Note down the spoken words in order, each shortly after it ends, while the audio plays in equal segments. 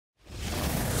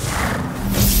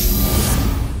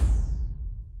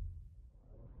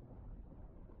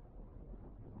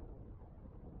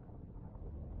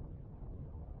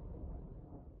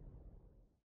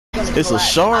It's a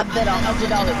shark? I bet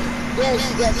 $100. Yes,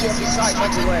 it's shark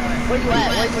everywhere. Where you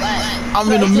at? I'm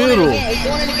in the middle. It's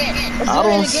doing it again.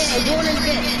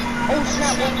 Oh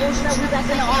snap, we back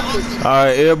in the office.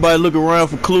 Alright, everybody look around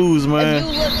for clues, man.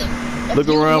 Look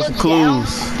around for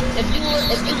clues. If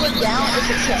you look down, it's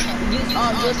a check.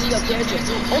 You'll see your character.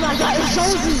 Oh my god, it's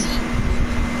Josie!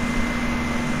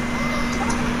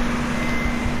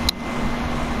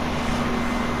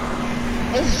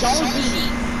 It's Josie!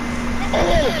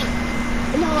 Oh!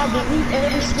 No, I believe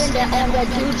every skin that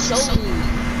dude showed me.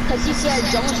 Cause he said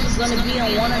Josie's gonna be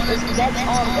on one of his, that's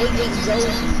Agent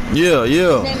Josie. Yeah. His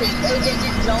name is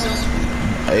Agent Jones.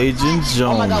 Agent Jones.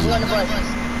 Oh my god, we're on the bus.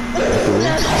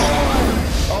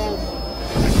 Oh.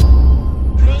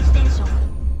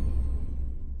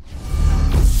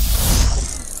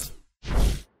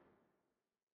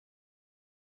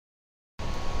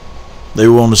 They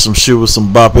wanted some shit with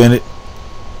some bop in it.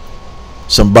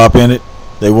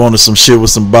 They wanted some shit with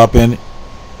some bop in it.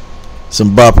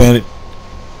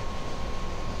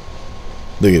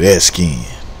 Look at that skin.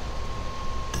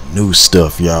 The new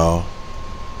stuff, y'all.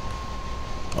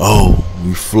 Oh,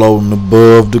 we floating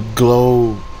above the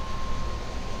globe.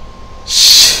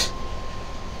 Shh.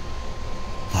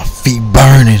 My feet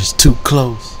burning. It's too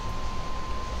close.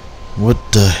 What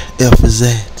the F is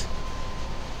that?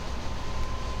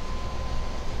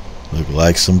 Look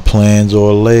like some plans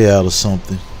or a layout or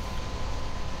something.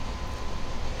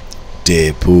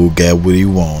 Deadpool got what he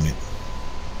wanted.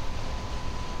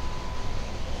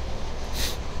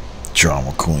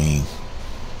 Drama queen.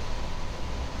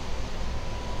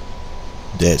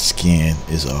 That skin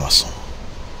is awesome.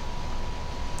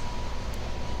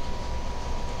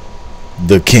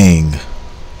 The King.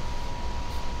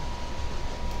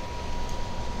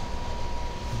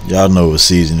 Y'all know what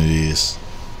season it is.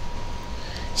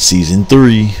 Season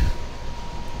 3.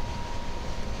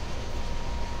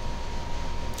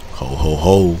 Ho ho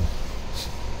ho.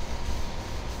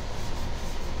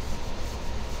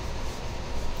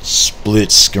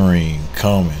 Split screen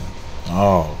coming.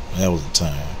 Oh, that was the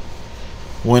time.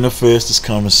 Winterfest is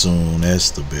coming soon.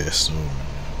 That's the best. Oh man.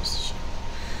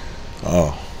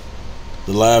 Oh,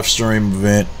 the live stream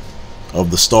event of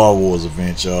the Star Wars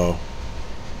event, y'all,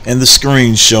 and the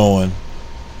screen showing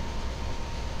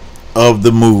of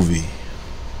the movie.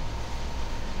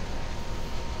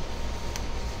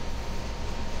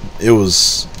 It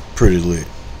was pretty lit.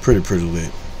 Pretty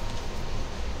lit.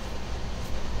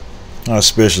 I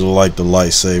especially like the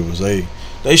lightsabers.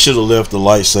 They should have left the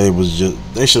lightsabers.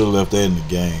 They should have left that in the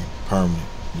game permanent.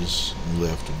 Just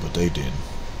left it, but they didn't.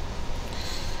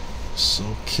 It's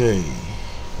okay.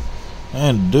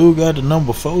 And dude got the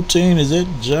number 14. Is that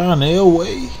John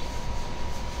Elway?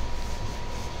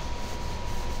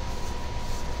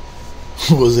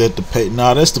 Was that the pay?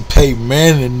 Nah, that's the Peyton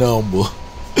Manning number.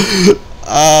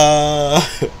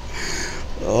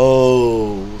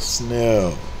 Oh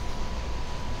snap.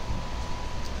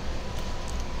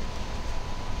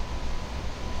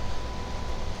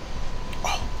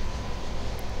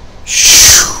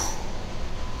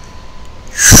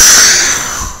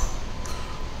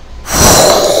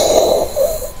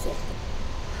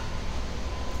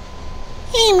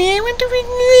 Hey man, what the fuck you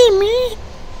doing, man?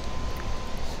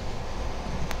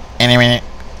 Any minute.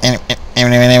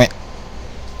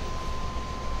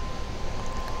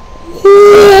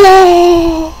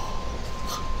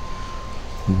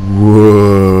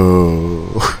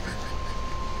 Whoa.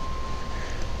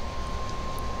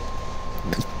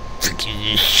 Fuck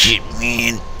this shit,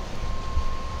 man.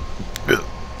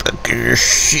 Fuck this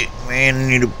shit, man. I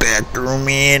need a bathroom,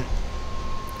 man.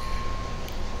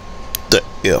 The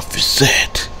F is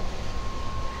that?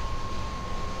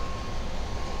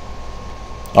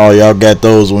 Oh, y'all got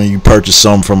those when you purchase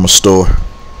something from a store.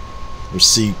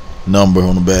 Receipt number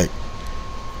on the back.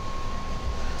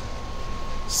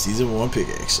 Season 1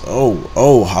 pickaxe.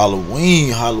 Oh,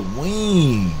 Halloween.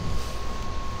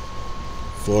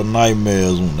 For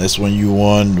Nightmares. That's when you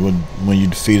won when you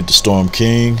defeated the Storm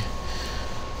King.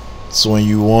 It's when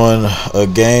you won a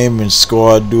game in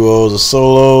squad duos or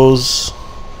solos.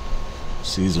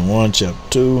 Season 1, chapter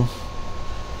 2.